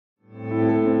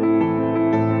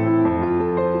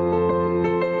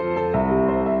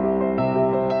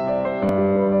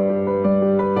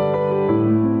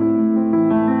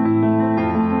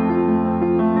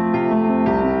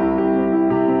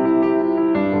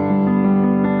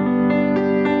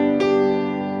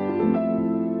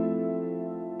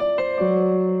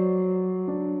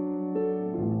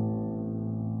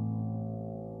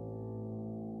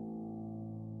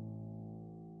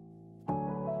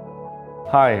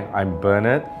Hi, I'm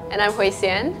Bernard. And I'm Hui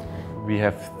Xian. We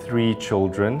have 3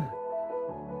 children.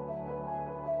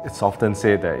 It's often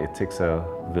said that it takes a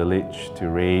village to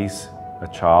raise a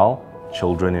child,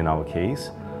 children in our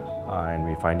case, and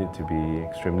we find it to be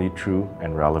extremely true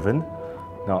and relevant,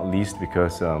 not least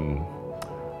because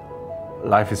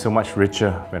life is so much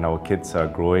richer when our kids are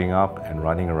growing up and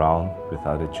running around with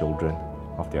other children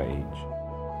of their age.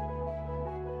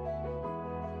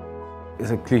 It's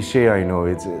a cliche, I know.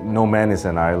 It's no man is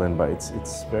an island, but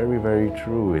it's very, very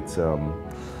true. It's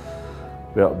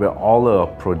we're all a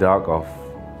product of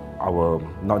our,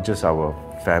 not just our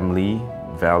family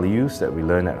values that we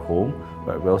learn at home,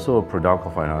 but we're also a product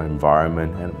of our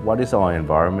environment. And what is our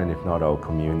environment if not our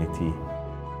community?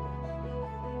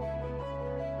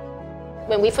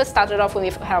 When we first started off, when we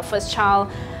had our first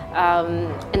child,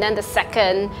 and then the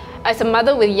second, as a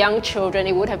mother with young children,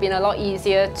 it would have been a lot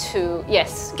easier to,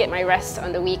 yes, get my rest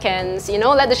on the weekends, you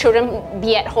know, let the children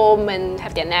be at home and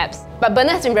have their naps. But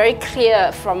Bernard has been very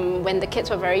clear from when the kids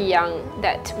were very young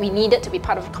that we needed to be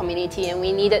part of a community and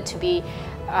we needed to be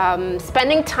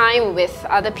spending time with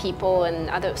other people and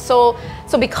others. So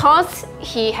because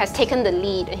he has taken the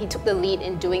lead and he took the lead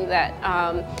in doing that,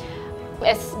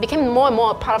 it became more and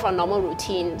more a part of our normal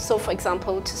routine. So for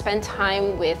example, to spend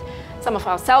time with some of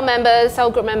our cell members, cell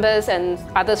group members and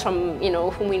others from, you know,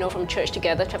 whom we know from church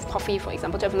together, to have coffee, for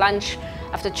example, to have lunch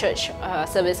after church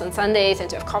service on Sundays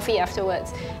and to have coffee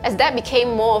afterwards. As that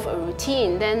became more of a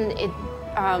routine, then it,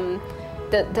 I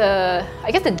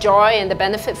guess the joy and the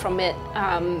benefit from it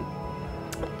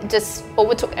just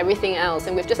overtook everything else,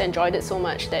 and we've just enjoyed it so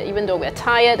much that even though we're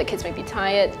tired, the kids may be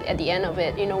tired at the end of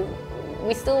it, you know,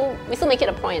 we still make it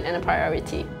a point and a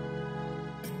priority.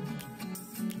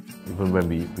 Even when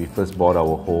we first bought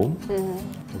our home,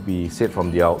 we said from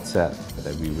the outset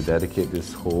that we would dedicate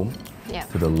this home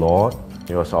to the Lord.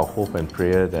 It was our hope and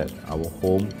prayer that our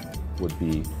home would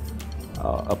be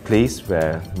a place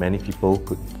where many people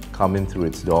could come in through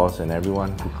its doors, and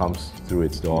everyone who comes through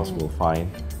its doors will find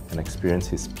and experience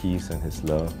His peace and His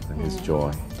love and His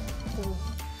joy.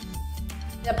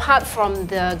 Apart from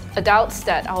the adults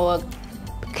that our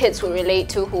kids will relate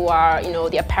to, who are, you know,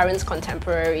 their parents'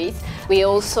 contemporaries, we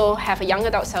also have a young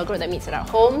adult cell group that meets at our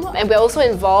home, and we're also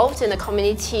involved in a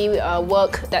community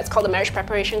work that's called the Marriage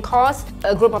Preparation Course,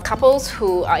 a group of couples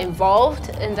who are involved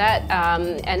in that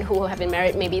and who have been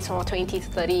married maybe for 20 to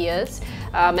 30 years,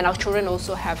 and our children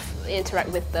also interact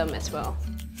with them as well.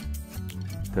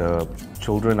 The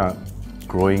children are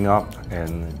growing up,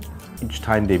 and each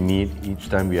time they meet, each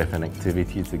time we have an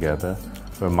activity together,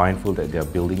 we're mindful that they're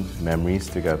building memories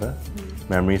together,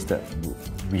 memories that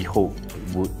we hope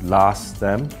would last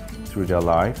them through their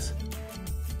lives.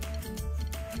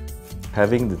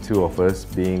 Having the two of us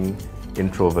being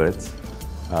introverts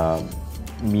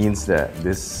means that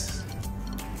this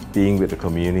being with the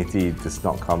community does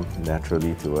not come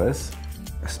naturally to us.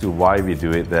 As to why we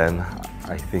do it then,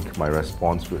 I think my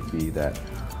response would be that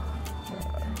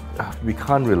we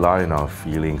can't rely on our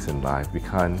feelings in life. We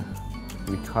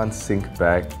can't sink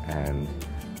back and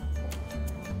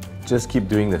just keep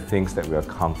doing the things that we are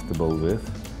comfortable with.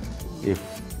 If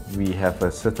we have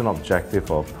a certain objective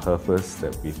or purpose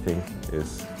that we think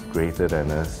is greater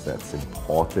than us, that's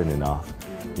important enough,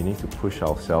 we need to push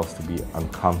ourselves to be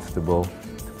uncomfortable,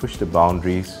 to push the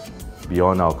boundaries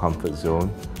beyond our comfort zone,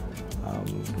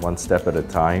 one step at a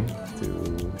time,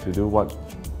 to do what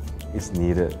is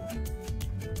needed.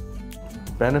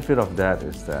 The benefit of that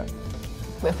is that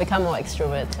we've become more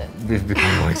extroverted. We've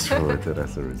become more extroverted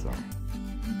as a result.